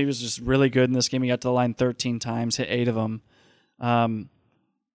was just really good in this game. He got to the line 13 times, hit 8 of them.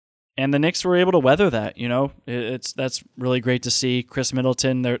 And the Knicks were able to weather that. You know, that's really great to see. Chris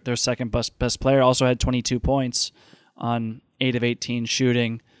Middleton, their second best player, also had 22 points on 8 of 18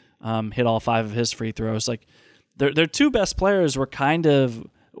 shooting. Hit all 5 of his free throws. Like their 2 best players were kind of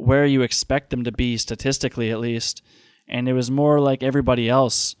where you expect them to be statistically, at least. And it was more like everybody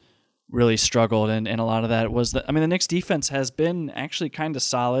else really struggled, and a lot of that was the Knicks defense has been actually kind of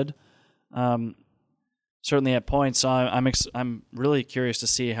solid, certainly at points. So I'm really curious to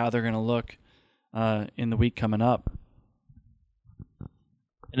see how they're going to look in the week coming up.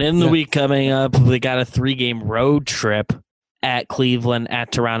 And in the week coming up, we got a 3-game road trip at Cleveland,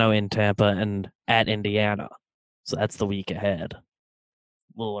 at Toronto, in Tampa, and at Indiana. So that's the week ahead. A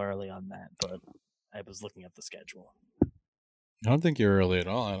little early on that, but I was looking at the schedule. I don't think you're early at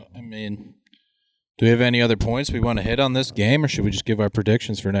all. I mean, do we have any other points we want to hit on this game, or should we just give our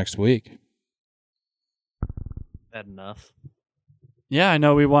predictions for next week? That enough? Yeah, I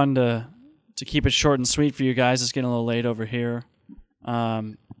know we wanted to keep it short and sweet for you guys. It's getting a little late over here.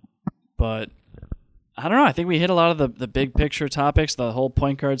 But I don't know. I think we hit a lot of the big picture topics, the whole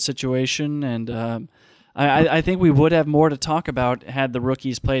point guard situation, and I think we would have more to talk about had the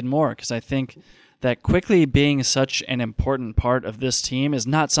rookies played more, because I think that Quickley being such an important part of this team is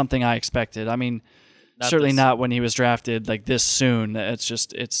not something I expected. I mean, certainly not when he was drafted like this soon.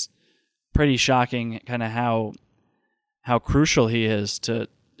 It's pretty shocking kind of how crucial he is to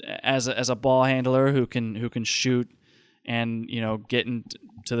as a ball handler who can shoot and, you know, get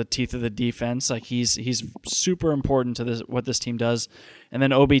into the teeth of the defense. Like he's super important to what this team does. And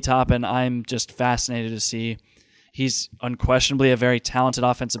then Obi Toppin, I'm just fascinated to see. He's unquestionably a very talented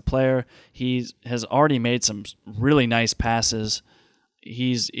offensive player. He has already made some really nice passes.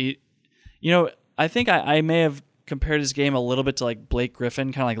 You know, I think I may have compared his game a little bit to like Blake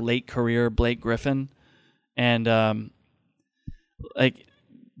Griffin, kind of like late career Blake Griffin. And like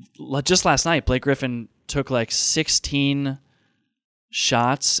just last night, Blake Griffin took like 16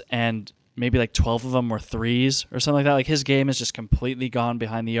 shots and maybe like 12 of them were threes or something like that. Like his game has just completely gone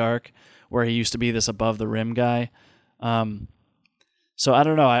behind the arc, where he used to be this above the rim guy. So I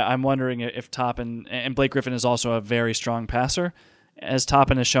don't know. I'm wondering if Toppin, and Blake Griffin is also a very strong passer, as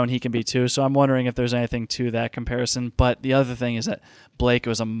Toppin has shown he can be too. So I'm wondering if there's anything to that comparison. But the other thing is that Blake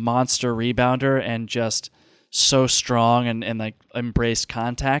was a monster rebounder and just so strong and like embraced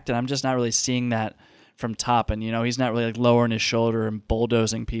contact. And I'm just not really seeing that from Toppin. You know, he's not really like lowering his shoulder and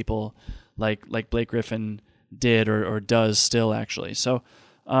bulldozing people like Blake Griffin did or does still actually. So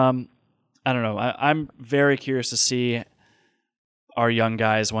I don't know. I'm very curious to see our young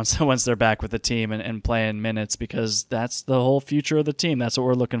guys once they're back with the team and playing minutes, because that's the whole future of the team. That's what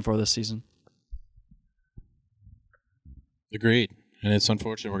we're looking for this season. Agreed. And it's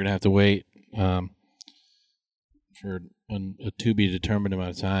unfortunate we're going to have to wait for a to-be-determined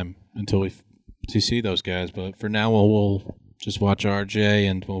amount of time until to see those guys. But for now, we'll just watch RJ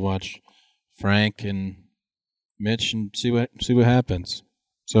and we'll watch Frank and Mitch and see what happens.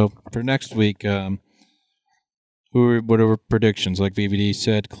 So for next week, what are our predictions? Like VVD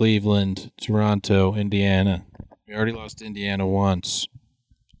said, Cleveland, Toronto, Indiana. We already lost Indiana once.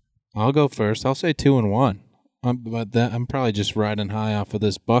 I'll go first. I'll say 2-1. I'm probably just riding high off of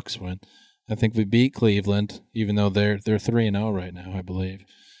this Bucks win. I think we beat Cleveland, even though they're 3-0 right now, I believe.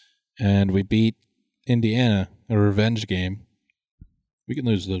 And we beat Indiana, a revenge game. We can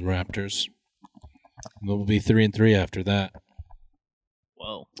lose to the Raptors. We'll be 3-3 after that.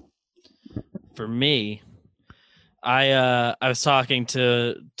 Whoa. For me, I was talking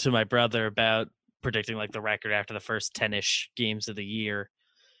to my brother about predicting like the record after the first 10-ish games of the year.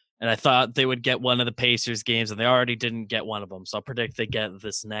 And I thought they would get one of the Pacers games, and they already didn't get one of them. So I'll predict they get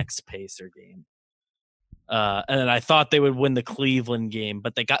this next Pacer game. And then I thought they would win the Cleveland game,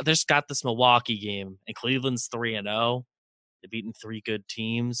 but they just got this Milwaukee game, and Cleveland's 3-0. They've beaten 3 good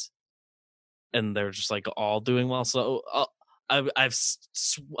teams, and they're just like all doing well. So I've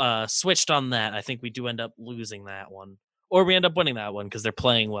switched on that. I think we do end up losing that one, or we end up winning that one because they're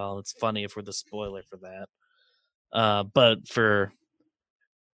playing well. It's funny if we're the spoiler for that. But for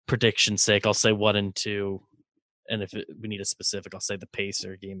prediction's sake, I'll say 1-2, and if we need a specific, I'll say the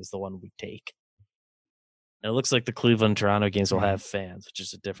Pacer game is the one we take. And it looks like the Cleveland-Toronto games will have fans, which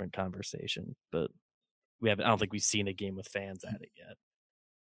is a different conversation. But I don't think we've seen a game with fans at it yet.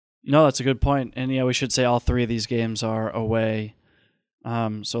 No, that's a good point. And yeah, we should say all 3 of these games are away.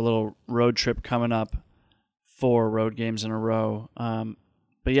 So a little road trip coming up, 4 road games in a row.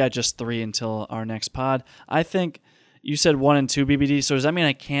 But yeah, just 3 until our next pod. I think you said 1-2 BBD. So does that mean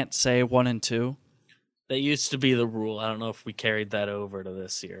I can't say 1-2? That used to be the rule. I don't know if we carried that over to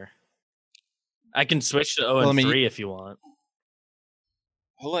this year. I can switch to 0-3 if you want.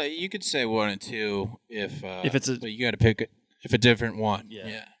 Well, you could say 1-2 if it's but you got to pick a different one.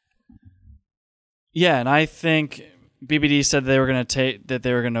 Yeah. Yeah, and I think BBD said they were going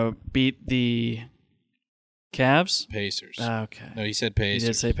to beat the Cavs? Pacers. Okay. No, he said Pacers. He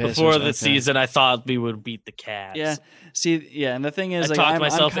did say Pacers. Before the season, I thought we would beat the Cavs. Yeah. See, yeah, and the thing is, I talked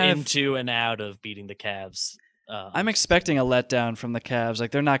myself into and out of beating the Cavs. I'm expecting a letdown from the Cavs.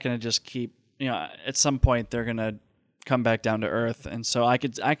 Like, they're not going to just keep, at some point they're going to come back down to earth. And so I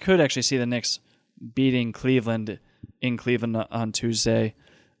could actually see the Knicks beating Cleveland in Cleveland on Tuesday.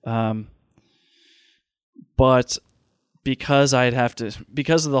 But because of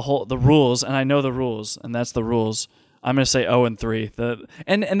the rules, and I know the rules, and that's the rules, I'm going to say 0-3.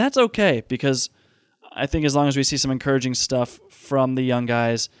 And that's okay, because I think as long as we see some encouraging stuff from the young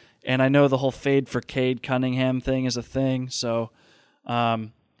guys, and I know the whole fade for Cade Cunningham thing is a thing, so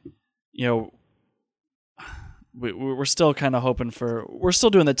we're still kind of hoping we're still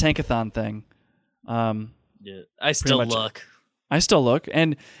doing the tankathon thing. Yeah, I still look,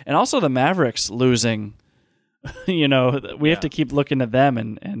 and also the Mavericks losing. We have to keep looking at them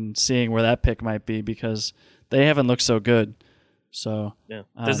and seeing where that pick might be, because they haven't looked so good. So yeah,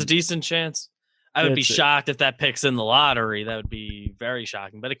 there's a decent chance. I would be shocked if that pick's in the lottery. That would be very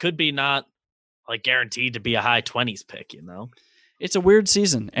shocking. But it could be not like guaranteed to be a high 20s pick. It's a weird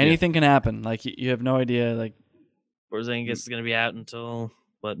season. Anything can happen. Like, you have no idea. Like, Porzingis is going to be out until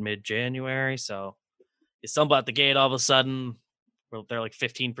mid-January. So you stumble out the gate all of a sudden. They're like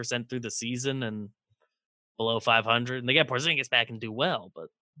 15% through the season and below 500, and they get Porzingis back and do well. But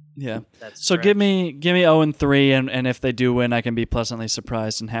yeah, so give me 0-3, and if they do win, I can be pleasantly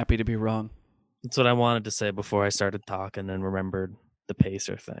surprised and happy to be wrong. That's what I wanted to say before I started talking and remembered the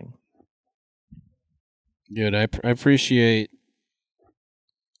Pacer thing. Good. I appreciate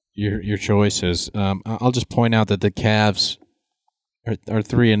your choices. I'll just point out that the Cavs are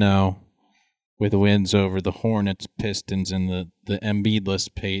 3-0 with wins over the Hornets, Pistons, and the Embiidless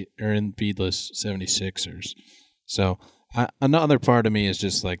 76ers. So another part of me is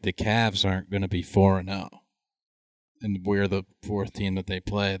just like the Cavs aren't going to be 4-0. And we're the 4th team that they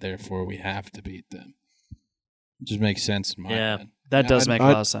play, therefore we have to beat them. It just makes sense in my head. That does make a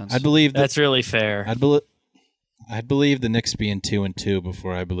lot of sense. I believe that's really fair. I'd believe the Knicks being 2-2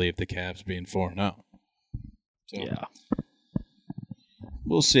 before I believe the Cavs being 4-0. So, yeah.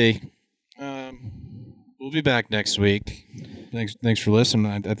 We'll see. We'll be back next week. Thanks for listening.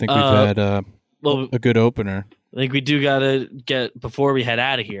 I think we've had a good opener. I think we do got to get, before we head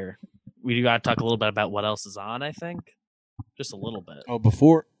out of here, we do got to talk a little bit about what else is on, I think. Just a little bit. Oh,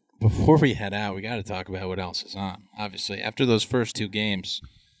 before we head out, we got to talk about what else is on. Obviously, after those first 2 games,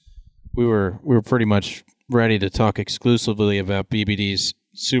 we were pretty much ready to talk exclusively about BBD's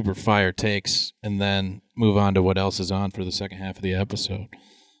super fire takes and then move on to what else is on for the second half of the episode.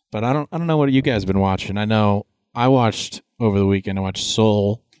 But I don't know what you guys have been watching. I know I watched over the weekend. I watched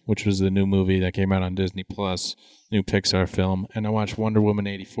Soul, which was the new movie that came out on Disney Plus, new Pixar film, and I watched Wonder Woman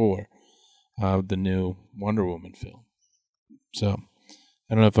 84, the new Wonder Woman film. So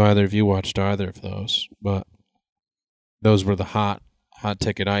I don't know if either of you watched either of those, but those were the hot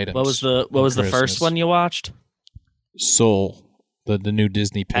ticket items. What was the first one you watched? Soul, the new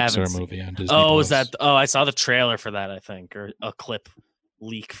Disney Pixar movie on Disney Plus. Was that? Oh, I saw the trailer for that, I think, or a clip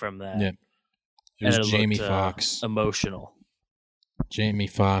leak from that. Yeah. It was Jamie Foxx. Emotional. Jamie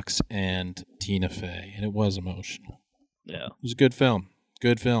Foxx and Tina Fey, and it was emotional. Yeah. It was a good film.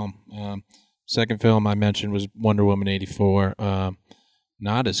 Good film. Second film I mentioned was Wonder Woman 84.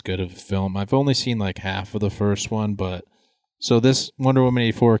 Not as good of a film. I've only seen like half of the first one, but so this Wonder Woman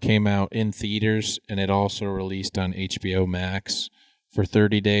 84 came out in theaters, and it also released on HBO Max for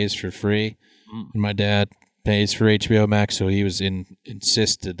 30 days for free. And my dad pays for HBO Max, so he was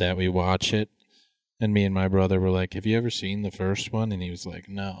insisted that we watch it. And me and my brother were like, "Have you ever seen the first one?" And he was like,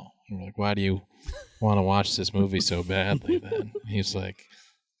 "No." And we're like, "Why do you want to watch this movie so badly then?" He was like,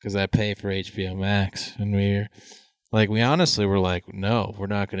 "Because I pay for HBO Max." And we honestly were like, "No, we're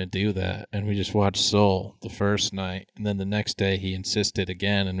not going to do that." And we just watched Soul the first night. And then the next day he insisted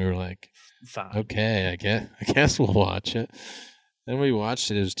again. And we were like, Fine. "Okay, I guess we'll watch it." Then we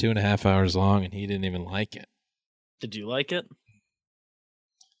watched it. It was 2.5 hours long, and he didn't even like it. Did you like it?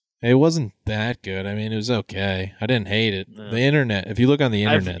 It wasn't that good. I mean, it was okay. I didn't hate it. No. The internet, if you look on the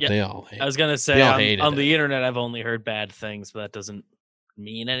internet, they all hate it. I was going to say, on the internet, I've only heard bad things, but that doesn't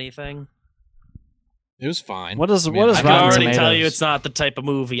mean anything. It was fine. What is I can already tell you it's not the type of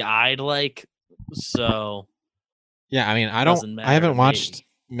movie I'd like, so... Yeah, I mean, I haven't watched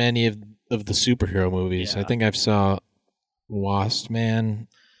many of the superhero movies. Yeah. I think I've saw Wasp Man...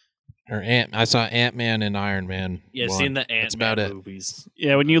 I saw Ant-Man and Iron Man. Yeah, I've seen the Ant-Man movies.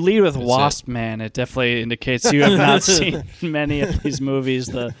 Yeah, when you lead with Wasp Man, it definitely indicates you have not seen many of these movies.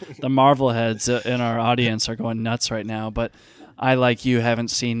 The Marvel heads in our audience are going nuts right now, but I, like you,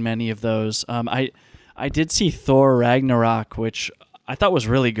 haven't seen many of those. I did see Thor Ragnarok, which I thought was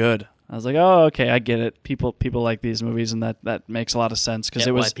really good. I was like, oh, okay, I get it. People like these movies, and that makes a lot of sense because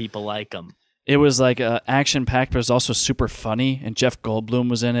it was why people like them. It was like action-packed, but it was also super funny, and Jeff Goldblum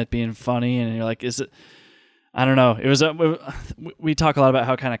was in it being funny, and you're like, is it... I don't know. It was we talk a lot about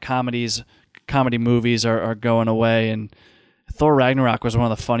how kind of comedy movies are going away, and Thor Ragnarok was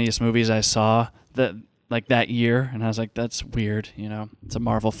one of the funniest movies I saw that year, and I was like, that's weird, It's a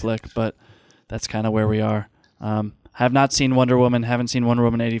Marvel flick, but that's kind of where we are. I have not seen Wonder Woman, haven't seen Wonder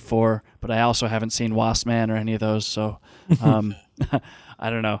Woman 84, but I also haven't seen Wasp Man or any of those, so... I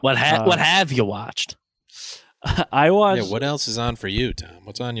don't know. What have you watched? I watched... Yeah, what else is on for you, Tom?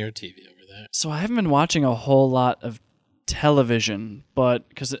 What's on your TV over there? So I haven't been watching a whole lot of television, but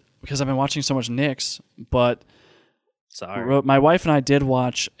because I've been watching so much Knicks, but sorry. My wife and I did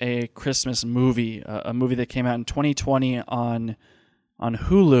watch a Christmas movie, a movie that came out in 2020 on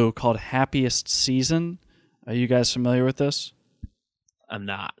Hulu called Happiest Season. Are you guys familiar with this? I'm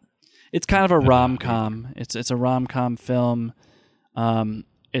not. It's kind of a rom-com. It's a rom-com film.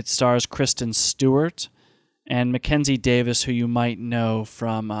 It stars Kristen Stewart and Mackenzie Davis, who you might know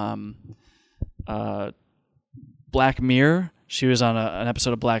from Black Mirror. She was on an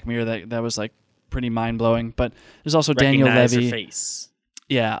episode of Black Mirror that was like pretty mind-blowing. But there's also Daniel Levy. Her face.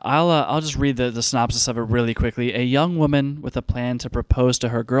 Yeah, I'll just read the synopsis of it really quickly. A young woman with a plan to propose to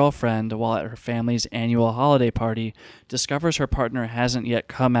her girlfriend while at her family's annual holiday party discovers her partner hasn't yet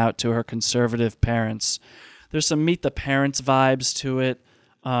come out to her conservative parents. There's some Meet the Parents vibes to it.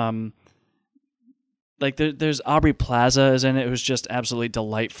 There's Aubrey Plaza is in it, who's just absolutely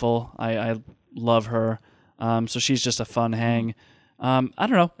delightful. I love her. So she's just a fun hang. I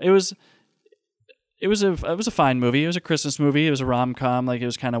don't know. It was a fine movie. It was a Christmas movie. It was a rom-com. Like, it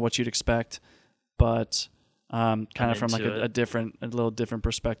was kind of what you'd expect, but kind of from like a little different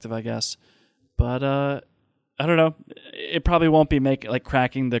perspective, I guess. But I don't know. It probably won't be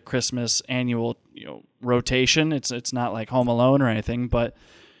cracking the Christmas annual rotation. It's not like Home Alone or anything, but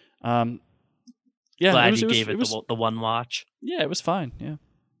yeah. Glad you gave it the one watch. Yeah, it was fine. Yeah,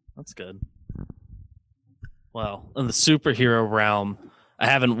 that's good. Well, in the superhero realm, I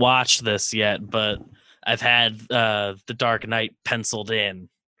haven't watched this yet, but I've had The Dark Knight penciled in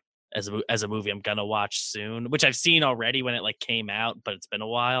as a movie I'm gonna watch soon, which I've seen already when it came out, but it's been a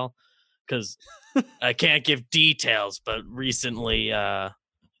while because I can't give details. But recently,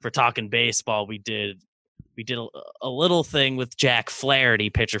 for talking baseball, we did a little thing with Jack Flaherty,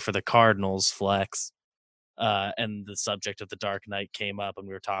 pitcher for the Cardinals, Flex. And the subject of The Dark Knight came up, and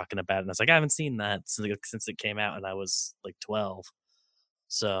we were talking about it. And I was like, I haven't seen that since it came out, and I was 12.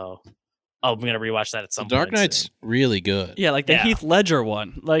 So, I'm gonna rewatch that at some point. The Dark Knight's really good. Yeah, the Heath Ledger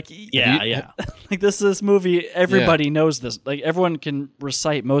one. Yeah. This movie. Everybody knows this. Everyone can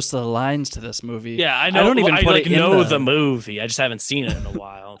recite most of the lines to this movie. Yeah, I know. I don't even put it in the movie. I just haven't seen it in a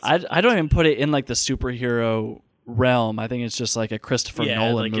while. I don't even put it in the superhero realm. I think it's just a Christopher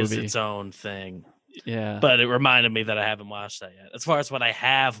Nolan movie. It's its own thing. Yeah, but it reminded me that I haven't watched that yet. As far as what I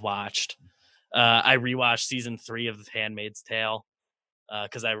have watched, I rewatched season 3 of The Handmaid's Tale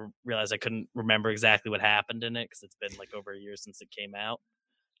because I realized I couldn't remember exactly what happened in it because it's been like over a year since it came out.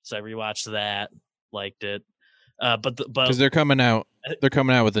 So I rewatched that, liked it. But because they're coming out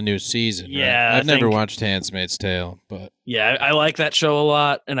with a new season. Yeah, right? I've never watched Handmaid's Tale, but yeah, I like that show a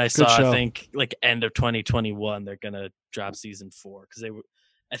lot, and I think like end of 2021 they're gonna drop season 4 because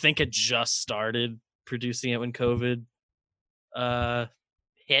I think it just started producing it when COVID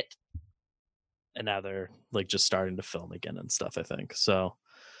hit, and now they're like just starting to film again and stuff. I think so.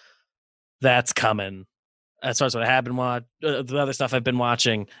 That's coming. As far as what I have been watching, the other stuff I've been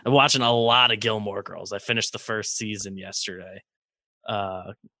watching, I'm watching a lot of Gilmore Girls. I finished the first season yesterday.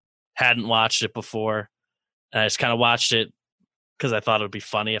 Hadn't watched it before, and I just kind of watched it because I thought it would be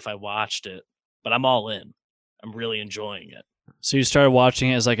funny if I watched it. But I'm all in. I'm really enjoying it. So you started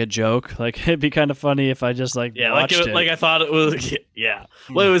watching it as like a joke, like it'd be kind of funny if I just watched it. Like I thought it was. Yeah.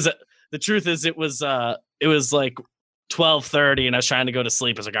 Well, it was. The truth is, it was like 12:30, and I was trying to go to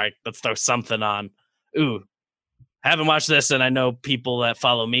sleep. I was like, all right, let's throw something on. Ooh. Haven't watched this, and I know people that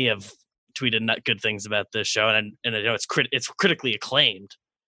follow me have tweeted not good things about this show, and I know it's critically acclaimed.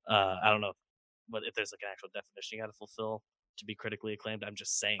 I don't know if there's like an actual definition you got to fulfill to be critically acclaimed. I'm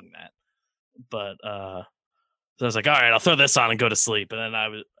just saying that. But so I was like, all right, I'll throw this on and go to sleep. And then I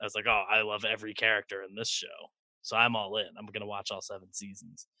was like, oh, I love every character in this show, so I'm all in. I'm gonna watch all 7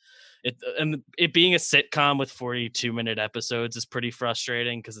 seasons. It being a sitcom with 42-minute episodes is pretty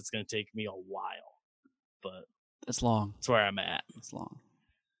frustrating because it's gonna take me a while, but. It's long. That's where I'm at. It's long.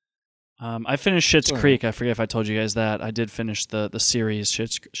 I finished Schitt's Creek. I forget if I told you guys that. I did finish the series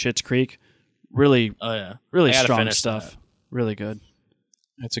Schitt's Creek. Really, really strong stuff. That. Really good.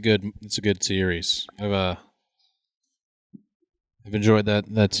 It's a good series. I've enjoyed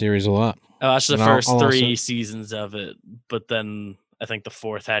that series a lot. I watched the first 3 seasons of it, but then I think the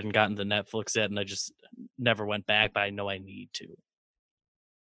 4th hadn't gotten to Netflix yet, and I just never went back. But I know I need to.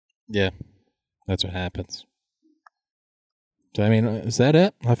 Yeah, that's what happens. So, I mean, is that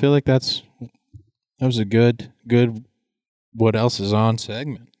it? I feel like that was a good what else is on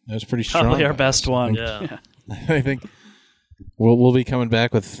segment. That was pretty strong. Probably our best one. Yeah. I think we'll be coming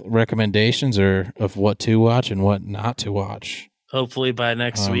back with recommendations of what to watch and what not to watch. Hopefully by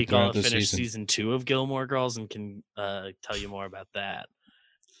next week I'll have finished season 2 of Gilmore Girls and can tell you more about that.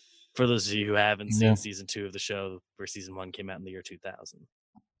 For those of you who haven't seen season 2 of the show, where season 1 came out in the year 2000.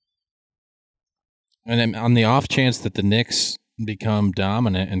 And then on the off chance that the Knicks become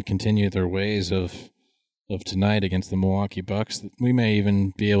dominant and continue their ways of tonight against the Milwaukee Bucks, we may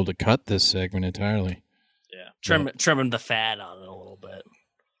even be able to cut this segment entirely. Yeah, trimming the fat on it a little bit.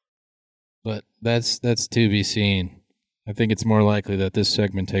 But that's to be seen. I think it's more likely that this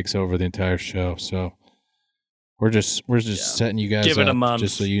segment takes over the entire show. So we're just setting you guys up, it a month.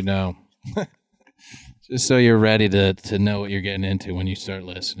 Just so you know. Just so you're ready to know what you're getting into when you start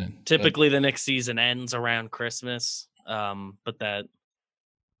listening. Typically, the next season ends around Christmas, but that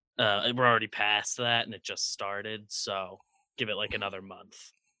we're already past that, and it just started. So give it like another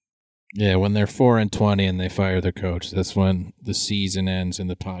month. Yeah, when they're 4-20 and they fire their coach, that's when the season ends and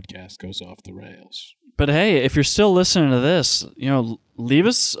the podcast goes off the rails. But hey, if you're still listening to this, leave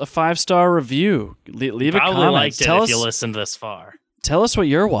us a 5-star review. Leave a comment. Probably liked it if you listened this far. Tell us what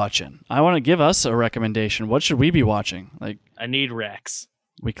you're watching. I want to give us a recommendation. What should we be watching? Like, I need Rex.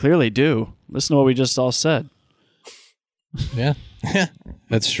 We clearly do. Listen to what we just all said. Yeah,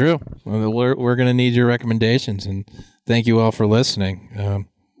 that's true. Well, we're going to need your recommendations, and thank you all for listening.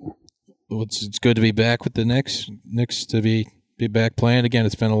 It's good to be back with the Knicks. Knicks to be back playing again.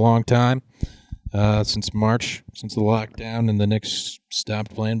 It's been a long time since March, since the lockdown, and the Knicks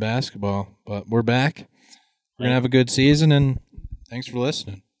stopped playing basketball. But we're back. We're going to have a good season, and thanks for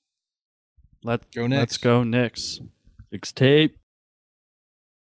listening. Let's go Knicks. Mixtape.